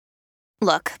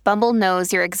Look, Bumble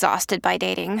knows you're exhausted by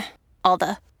dating. All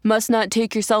the, must not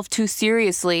take yourself too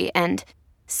seriously, and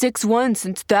 6'1"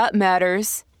 since that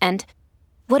matters, and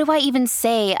what do I even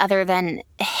say other than,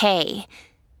 hey?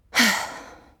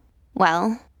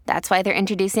 Well, that's why they're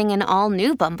introducing an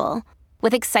all-new Bumble,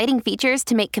 with exciting features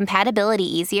to make compatibility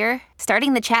easier,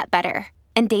 starting the chat better,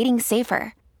 and dating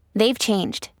safer. They've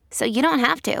changed, so you don't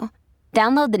have to.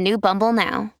 Download the new Bumble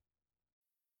now.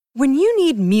 When you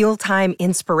need mealtime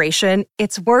inspiration,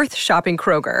 it's worth shopping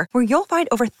Kroger, where you'll find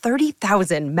over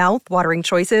 30,000 mouth-watering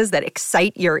choices that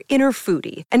excite your inner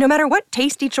foodie. And no matter what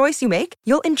tasty choice you make,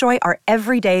 you'll enjoy our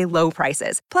everyday low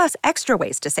prices, plus extra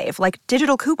ways to save, like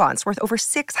digital coupons worth over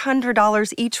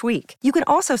 $600 each week. You can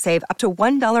also save up to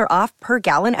 $1 off per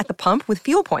gallon at the pump with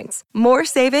fuel points. More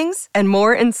savings and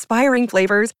more inspiring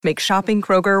flavors make shopping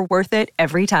Kroger worth it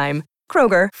every time.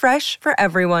 Kroger, fresh for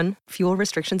everyone. Fuel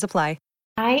restrictions apply.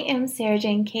 I am Sarah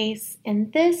Jane Case,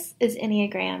 and this is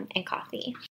Enneagram and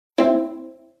Coffee.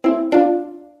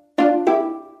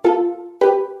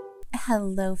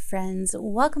 Hello, friends.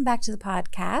 Welcome back to the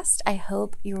podcast. I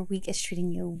hope your week is treating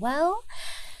you well.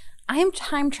 I am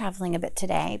time traveling a bit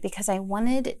today because I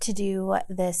wanted to do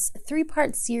this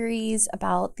 3-part series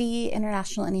about the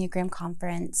International Enneagram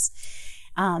Conference.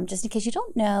 Just in case you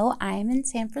don't know, I'm in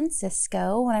San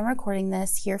Francisco when I'm recording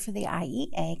this here for the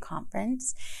IEA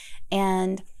Conference.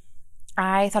 And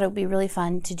I thought it would be really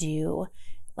fun to do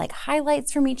like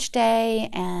highlights from each day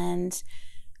and,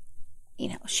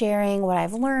 sharing what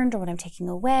I've learned or what I'm taking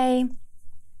away.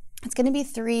 It's going to be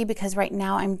 3 because right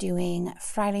now I'm doing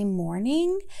Friday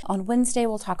morning. On Wednesday,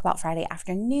 we'll talk about Friday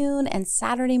afternoon and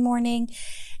Saturday morning.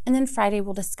 And then Friday,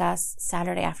 we'll discuss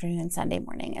Saturday afternoon and Sunday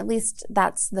morning. At least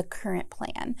that's the current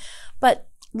plan. But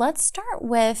let's start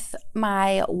with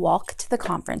my walk to the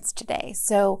conference today.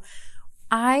 So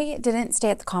I didn't stay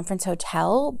at the conference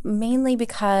hotel, mainly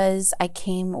because I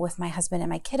came with my husband and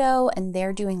my kiddo, and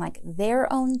they're doing like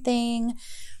their own thing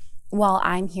while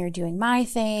I'm here doing my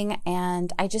thing.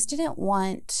 And I just didn't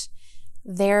want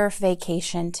their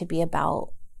vacation to be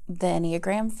about the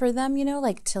Enneagram for them,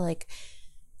 to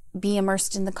be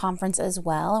immersed in the conference as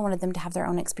well. I wanted them to have their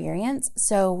own experience.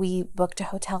 So we booked a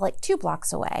hotel like 2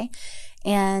 blocks away.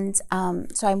 And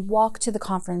so I walked to the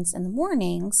conference in the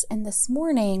mornings. And this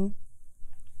morning,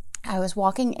 I was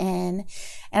walking in,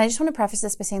 and I just want to preface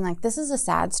this by saying, this is a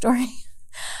sad story.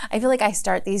 I feel like I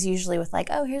start these usually with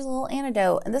oh, here's a little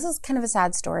anecdote. And this is kind of a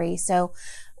sad story. So,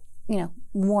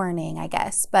 warning, I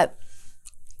guess. But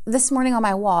this morning on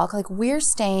my walk, we're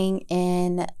staying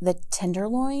in the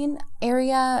Tenderloin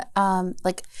area.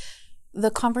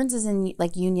 The conference is in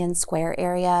Union Square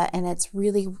area, and it's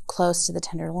really close to the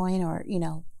Tenderloin, or,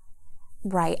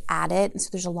 right at it. And so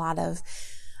there's a lot of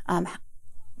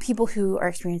people who are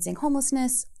experiencing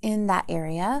homelessness in that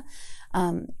area.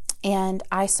 And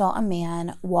I saw a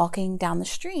man walking down the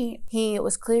street. He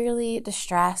was clearly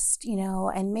distressed,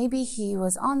 and maybe he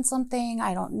was on something,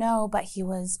 I don't know, but he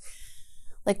was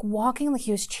walking like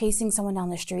he was chasing someone down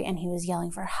the street, and he was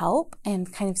yelling for help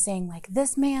and kind of saying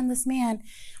this man.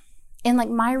 And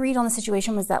my read on the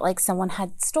situation was that someone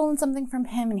had stolen something from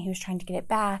him and he was trying to get it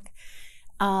back.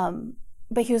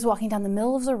 But he was walking down the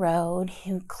middle of the road.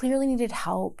 He clearly needed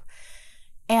help.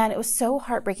 And it was so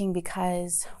heartbreaking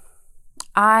because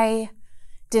I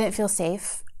didn't feel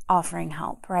safe offering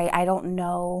help, right? I don't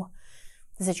know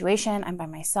the situation. I'm by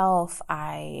myself.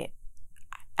 I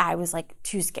was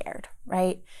too scared,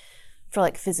 right? For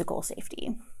physical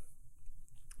safety.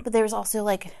 But there was also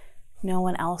no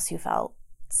one else who felt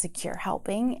secure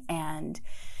helping. And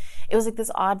it was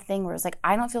this odd thing where it was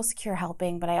I don't feel secure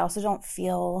helping, but I also don't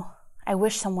feel, I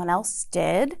wish someone else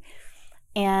did.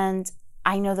 And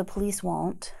I know the police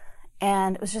won't.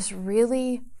 And it was just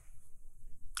really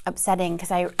upsetting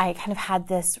because I kind of had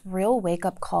this real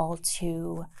wake-up call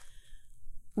to,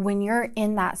 when you're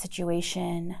in that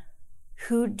situation,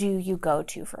 who do you go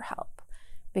to for help?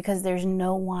 Because there's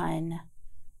no one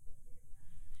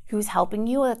who's helping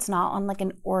you that's not on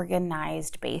an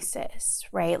organized basis,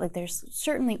 right? There's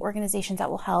certainly organizations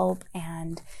that will help,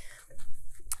 and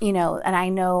and I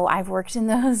know I've worked in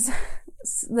those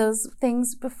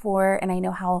things before, and I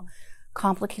know how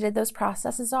complicated those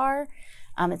processes are.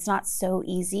 It's not so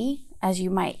easy as you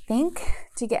might think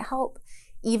to get help,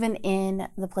 even in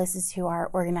the places who are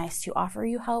organized to offer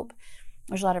you help.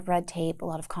 There's a lot of red tape, a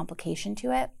lot of complication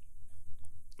to it.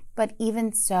 But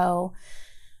even so,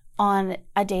 on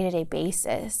a day-to-day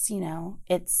basis,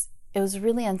 it was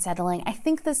really unsettling. I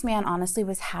think this man honestly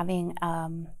was having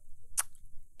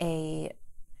a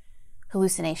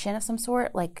hallucination of some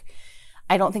sort.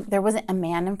 I don't think there wasn't a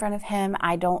man in front of him.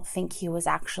 I don't think he was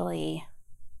actually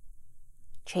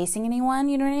chasing anyone,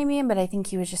 you know what I mean? But I think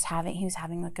he was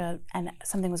having like and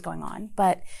something was going on.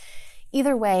 But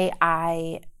either way,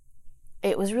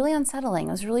 it was really unsettling.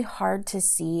 It was really hard to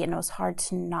see, and it was hard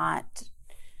to not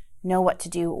know what to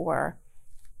do or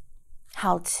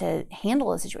how to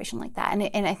handle a situation like that.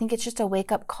 And I think it's just a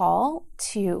wake-up call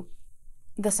to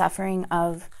the suffering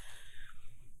of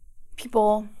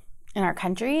people in our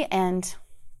country. And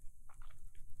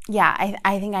yeah,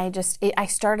 I think I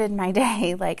started my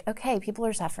day like, okay, people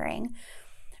are suffering,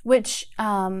 which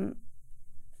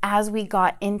as we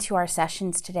got into our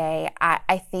sessions today,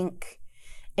 I think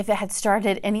if it had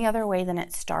started any other way than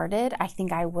it started, I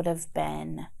think I would have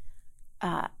been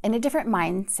in a different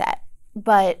mindset.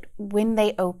 But when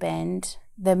they opened,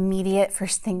 the immediate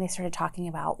first thing they started talking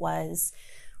about was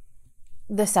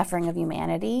the suffering of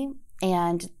humanity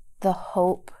and the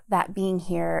hope that being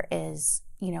here is,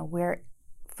 we're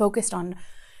focused on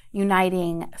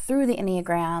uniting through the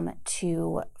Enneagram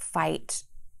to fight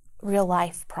real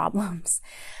life problems.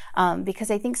 Because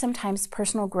I think sometimes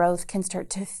personal growth can start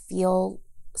to feel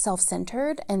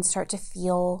self-centered and start to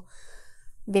feel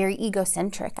very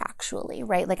egocentric, actually,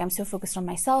 right? Like I'm so focused on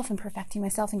myself and perfecting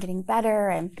myself and getting better,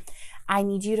 and I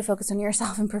need you to focus on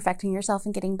yourself and perfecting yourself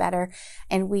and getting better.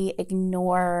 And we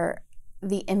ignore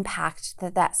the impact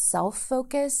that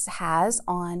self-focus has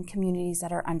on communities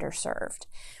that are underserved.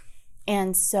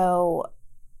 And so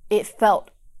it felt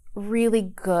really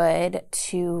good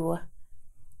to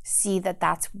see that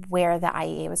that's where the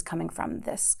IEA was coming from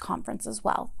this conference as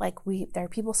well. Like there are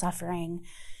people suffering.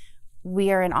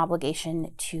 We are in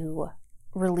obligation to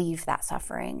relieve that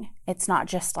suffering. It's not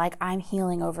just like I'm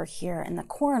healing over here in the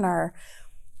corner.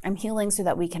 I'm healing so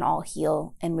that we can all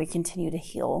heal and we continue to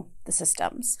heal the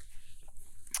systems.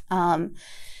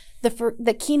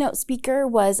 The keynote speaker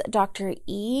was Dr.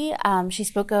 E. She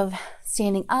spoke of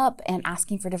standing up and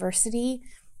asking for diversity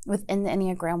within the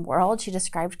Enneagram world. She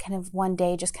described kind of one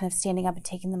day just kind of standing up and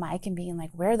taking the mic and being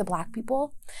like, where are the Black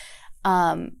people?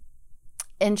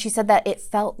 And she said that it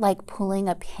felt like pulling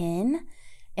a pin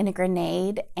in a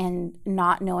grenade and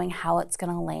not knowing how it's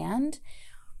going to land.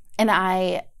 And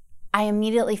I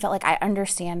immediately felt like I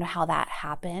understand how that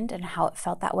happened and how it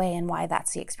felt that way and why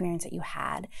that's the experience that you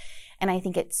had. And I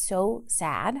think it's so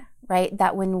sad, right,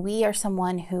 that when we are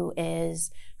someone who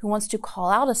wants to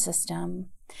call out a system,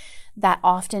 that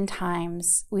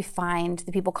oftentimes we find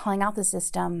the people calling out the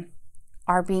system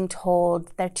are being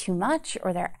told they're too much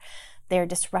or they're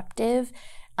disruptive,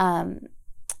 and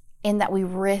that we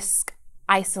risk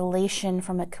isolation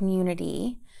from a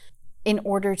community in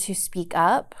order to speak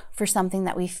up for something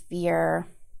that we fear,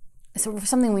 so for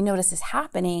something we notice is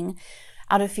happening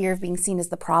out of fear of being seen as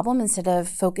the problem instead of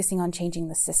focusing on changing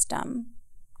the system,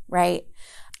 right?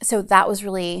 So that was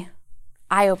really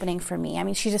eye-opening for me. I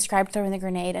mean, she described throwing the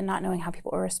grenade and not knowing how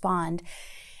people will respond.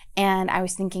 And I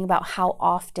was thinking about how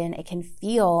often it can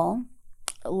feel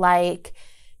like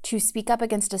to speak up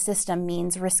against a system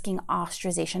means risking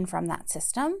ostracization from that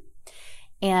system,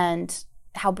 and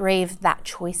how brave that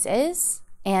choice is,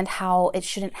 and how it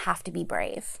shouldn't have to be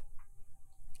brave.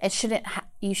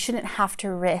 You shouldn't have to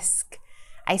risk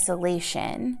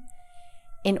isolation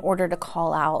in order to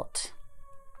call out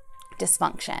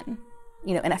dysfunction,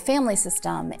 in a family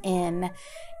system, in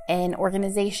an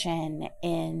organization,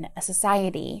 in a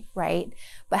society, right?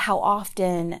 But how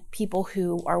often people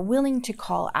who are willing to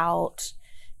call out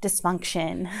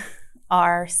dysfunction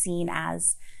are seen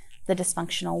as the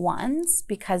dysfunctional ones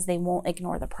because they won't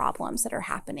ignore the problems that are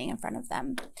happening in front of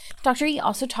them. Dr. E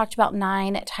also talked about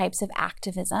 9 types of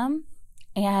activism,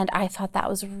 and I thought that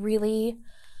was really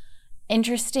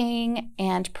interesting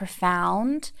and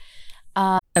profound.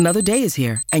 Another day is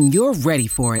here, and you're ready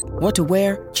for it. What to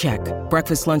wear? Check.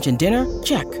 Breakfast, lunch, and dinner?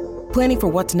 Check. Planning for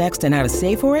what's next and how to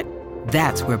save for it?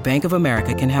 That's where Bank of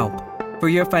America can help. For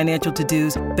your financial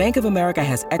to-dos, Bank of America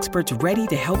has experts ready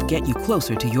to help get you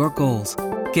closer to your goals.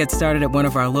 Get started at one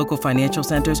of our local financial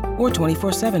centers or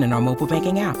 24/7 in our mobile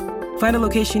banking app. Find a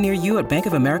location near you at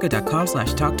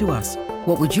bankofamerica.com/talktous.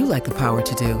 What would you like the power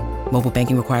to do? Mobile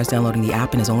banking requires downloading the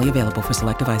app and is only available for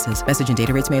select devices. Message and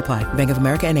data rates may apply. Bank of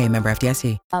America N.A., member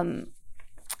FDIC.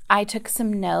 I took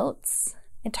some notes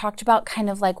and talked about kind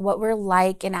of like what we're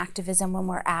like in activism when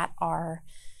we're at our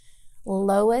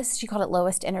lowest. She called it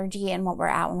lowest energy, and what we're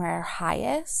at when we're at our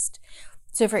highest.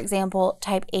 So for example,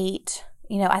 type 8,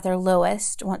 at their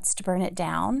lowest wants to burn it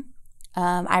down.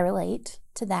 I relate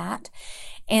to that.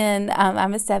 And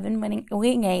I'm a 7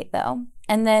 wing 8 though.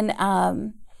 And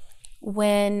then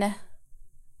when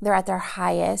they're at their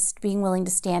highest, being willing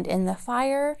to stand in the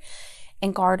fire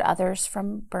and guard others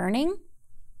from burning.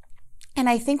 And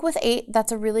I think with 8,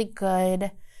 that's a really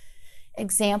good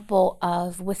example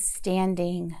of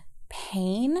withstanding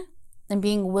pain and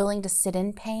being willing to sit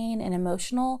in pain and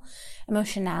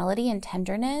emotionality and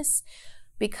tenderness,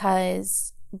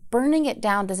 because burning it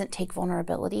down doesn't take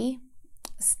vulnerability.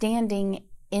 Standing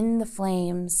in the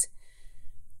flames,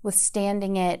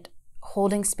 withstanding it,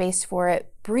 holding space for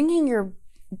it, bringing your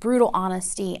brutal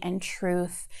honesty and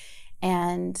truth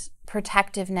and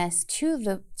protectiveness to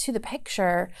the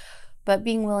picture, but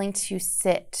being willing to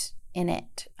sit in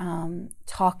it,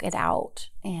 talk it out,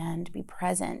 and be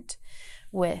present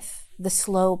with the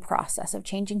slow process of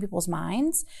changing people's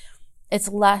minds.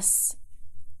 It's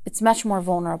much more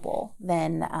vulnerable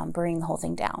than burning the whole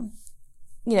thing down.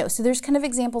 So there's kind of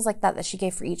examples like that she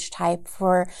gave for each type.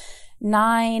 For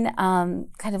 9,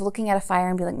 kind of looking at a fire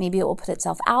and be like, maybe it will put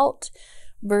itself out,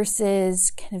 versus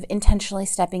kind of intentionally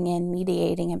stepping in,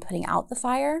 mediating, and putting out the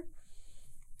fire.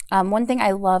 One thing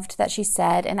I loved that she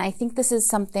said, and I think this is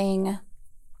something,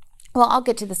 well, I'll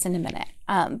get to this in a minute.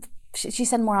 She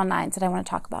said more on 9s that I want to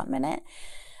talk about in a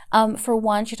minute. For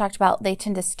 1, she talked about they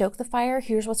tend to stoke the fire.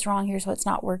 Here's what's wrong. Here's what's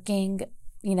not working.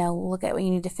 Look at what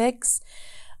you need to fix.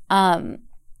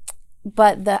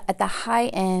 But at the high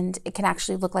end, it can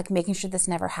actually look like making sure this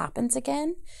never happens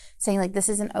again. Saying like, this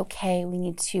isn't okay. We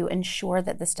need to ensure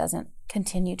that this doesn't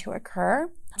continue to occur.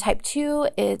 Type 2,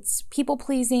 it's people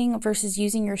pleasing versus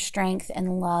using your strength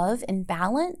and love in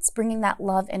balance, bringing that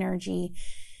love energy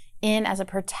in as a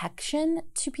protection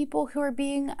to people who are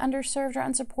being underserved or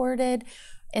unsupported,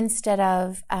 instead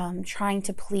of trying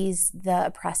to please the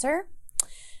oppressor.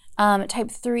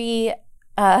 Type 3,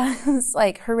 it's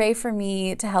like, hooray for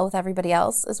me, to hell with everybody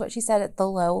else, is what she said at the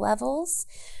low levels.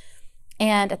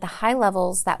 And at the high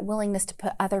levels, that willingness to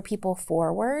put other people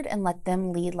forward and let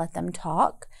them lead, let them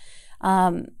talk,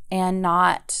 and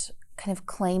not kind of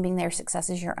claiming their success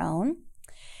as your own.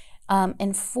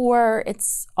 And 4,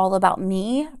 it's all about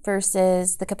me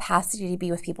versus the capacity to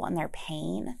be with people in their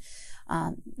pain.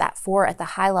 That 4 at the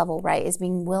high level, right, is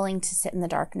being willing to sit in the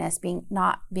darkness,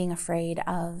 not being afraid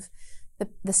of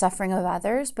the suffering of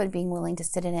others, but being willing to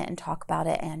sit in it and talk about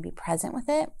it and be present with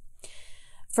it.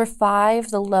 For 5,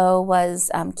 the low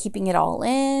was keeping it all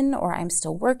in, or I'm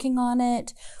still working on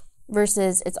it,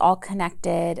 versus it's all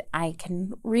connected. I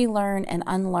can relearn and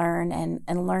unlearn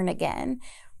and learn again.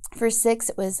 For 6,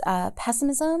 it was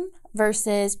pessimism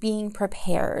versus being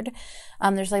prepared.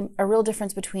 There's like a real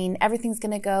difference between everything's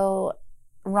going to go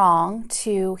wrong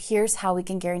to here's how we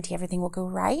can guarantee everything will go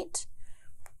right.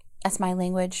 That's my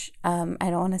language. I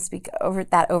don't want to speak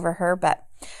over her, but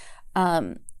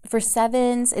for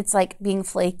 7s, it's like being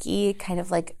flaky, kind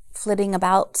of like flitting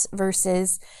about,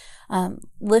 versus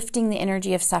lifting the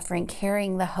energy of suffering,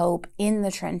 carrying the hope in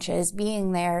the trenches,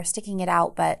 being there, sticking it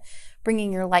out, but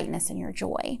bringing your lightness and your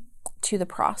joy to the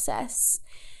process.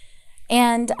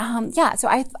 And so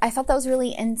I thought that was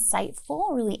really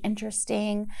insightful, really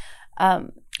interesting.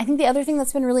 I think the other thing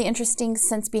that's been really interesting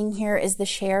since being here is the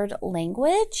shared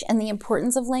language and the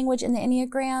importance of language in the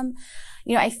Enneagram.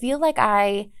 I feel like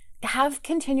I have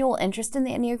continual interest in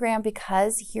the Enneagram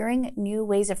because hearing new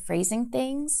ways of phrasing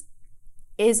things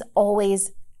is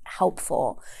always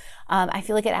helpful. I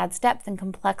feel like it adds depth and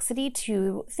complexity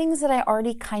to things that I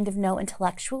already kind of know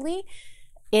intellectually.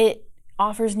 It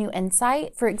offers new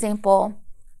insight. For example,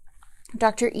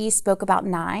 Dr. E spoke about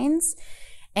 9s,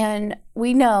 and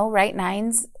we know, right,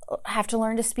 9s have to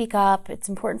learn to speak up. It's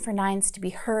important for 9s to be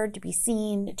heard, to be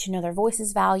seen, to know their voice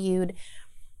is valued.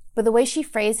 But the way she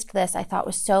phrased this, I thought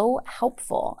was so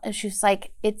helpful. And she was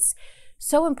like, it's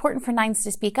so important for 9s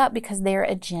to speak up because their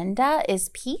agenda is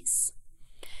peace.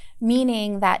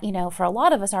 Meaning that, for a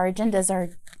lot of us, our agendas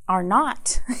are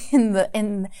not in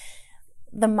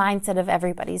the mindset of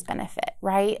everybody's benefit,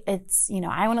 right? It's,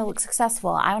 I want to look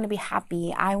successful. I want to be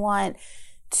happy. I want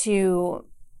to,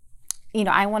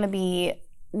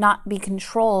 not be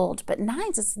controlled. But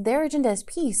 9s, their agenda is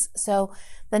peace. So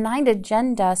the 9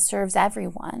 agenda serves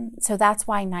everyone. So that's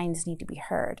why 9s need to be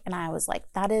heard. And I was like,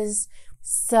 that is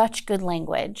such good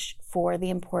language for the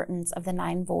importance of the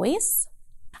 9 voice.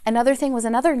 Another thing was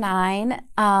another 9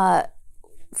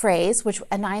 phrase, which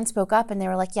a 9 spoke up, and they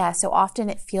were like, yeah, so often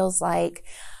it feels like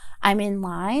I'm in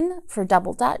line for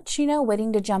double dutch,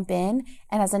 waiting to jump in.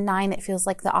 And as a 9, it feels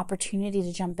like the opportunity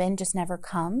to jump in just never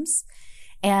comes.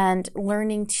 And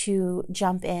learning to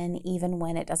jump in even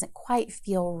when it doesn't quite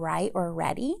feel right or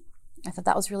ready. I thought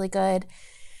that was really good.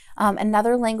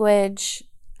 Another language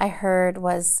I heard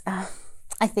was,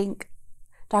 I think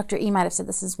Dr. E might have said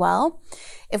this as well.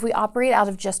 If we operate out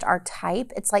of just our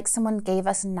type, it's like someone gave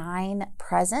us 9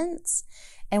 presents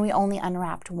and we only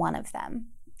unwrapped one of them.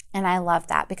 And I love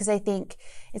that because I think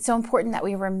it's so important that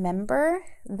we remember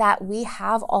that we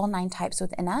have all 9 types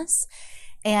within us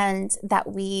and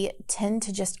that we tend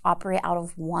to just operate out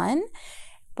of one,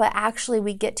 but actually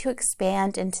we get to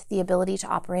expand into the ability to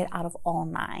operate out of all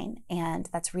 9. And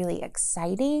that's really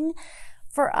exciting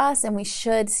for us. And we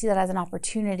should see that as an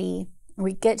opportunity.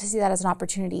 We get to see that as an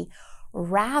opportunity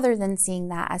rather than seeing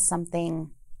that as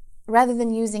something, rather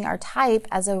than using our type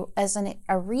as a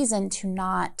reason to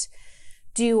not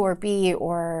do or be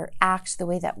or act the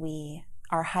way that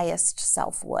our highest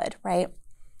self would, right?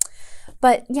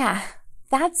 But yeah,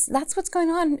 that's what's going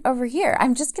on over here.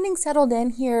 I'm just getting settled in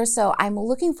here, so I'm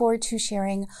looking forward to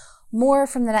sharing more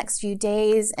from the next few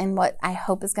days and what I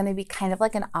hope is going to be kind of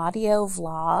like an audio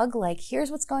vlog. Like,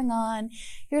 here's what's going on,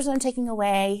 here's what I'm taking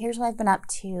away, here's what I've been up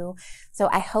to. So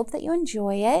I hope that you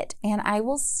enjoy it, and I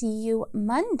will see you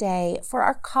Monday for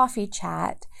our coffee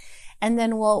chat. And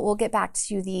then we'll get back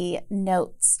to the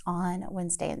notes on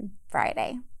Wednesday and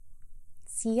Friday.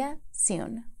 See ya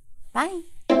soon. Bye.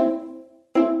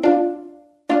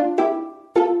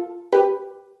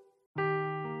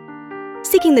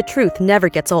 Seeking the truth never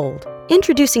gets old.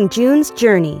 Introducing June's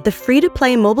Journey, the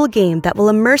free-to-play mobile game that will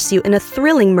immerse you in a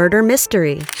thrilling murder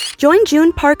mystery. Join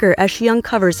June Parker as she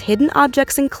uncovers hidden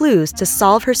objects and clues to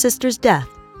solve her sister's death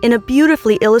in a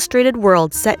beautifully illustrated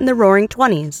world set in the Roaring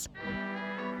 20s.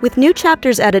 With new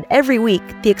chapters added every week,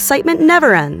 the excitement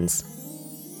never ends.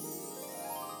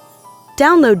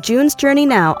 Download June's Journey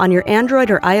now on your Android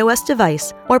or iOS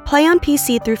device, or play on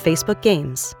PC through Facebook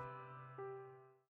Games.